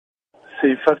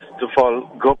See, first of all,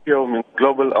 Gopio means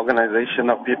Global Organization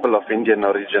of People of Indian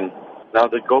Origin. Now,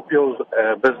 the Gopio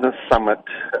Business Summit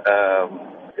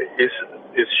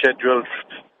is scheduled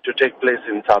to take place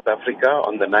in South Africa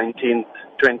on the 19th,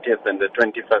 20th, and the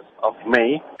 21st of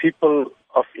May. People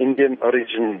of Indian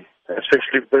origin,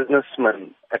 especially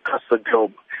businessmen across the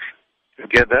globe,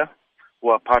 together, who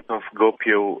are part of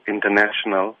Gopio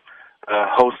International,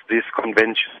 host these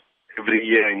conventions every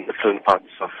year in different parts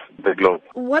of the globe.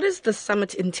 What is the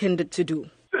summit intended to do?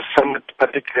 The summit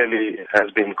particularly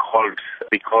has been called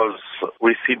because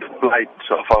we see the plight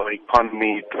of our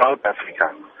economy throughout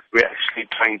Africa. We're actually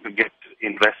trying to get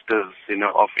investors,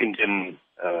 of Indian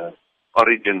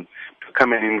origin to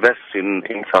come and invest in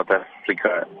South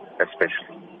Africa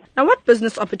especially. Now, what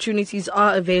business opportunities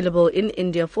are available in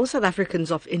India for South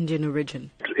Africans of Indian origin?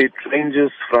 It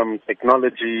ranges from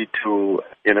technology to,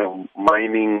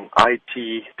 mining,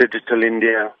 IT, digital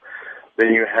India.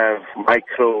 Then you have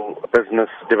micro business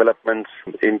developments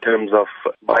in terms of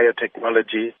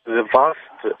biotechnology. There's a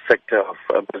vast sector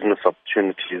of business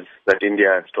opportunities that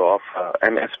India has to offer.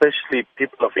 And especially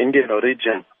people of Indian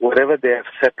origin, wherever they have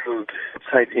settled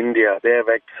outside India, they have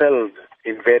excelled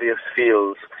in various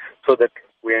fields so that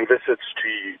we envisage to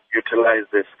utilize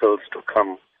their skills to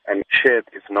come and share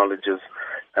these knowledges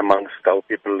amongst our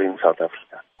people in South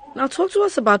Africa. Now, talk to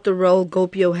us about the role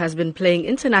Gopio has been playing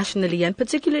internationally and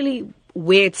particularly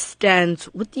where it stands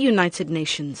with the United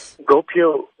Nations.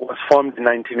 Gopio was formed in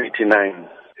 1989,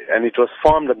 and it was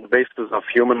formed on the basis of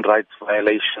human rights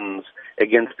violations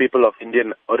against people of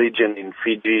Indian origin in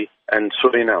Fiji and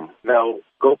Suriname. Now,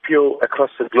 Gopio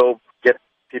across the globe get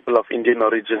people of Indian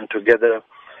origin together,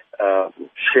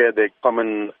 share their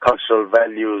common cultural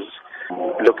values,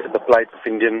 look at the plight of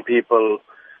Indian people,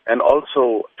 and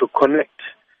also to connect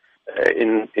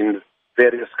in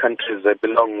various countries that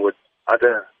belong with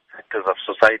other sectors of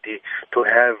society, to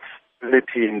have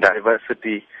unity and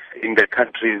diversity in the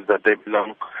countries that they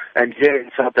belong. And here in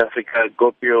South Africa,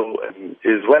 Gopio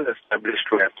is well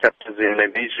established. We have chapters in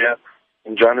Malaysia,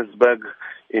 in Johannesburg,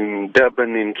 in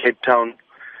Durban, in Cape Town.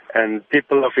 And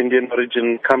people of Indian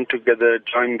origin come together,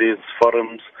 join these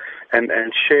forums, and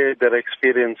share their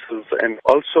experiences, and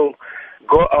also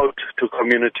go out to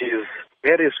communities,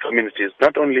 various communities,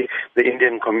 not only the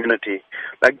Indian community.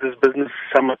 Like this business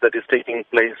summit that is taking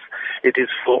place, it is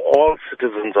for all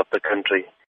citizens of the country.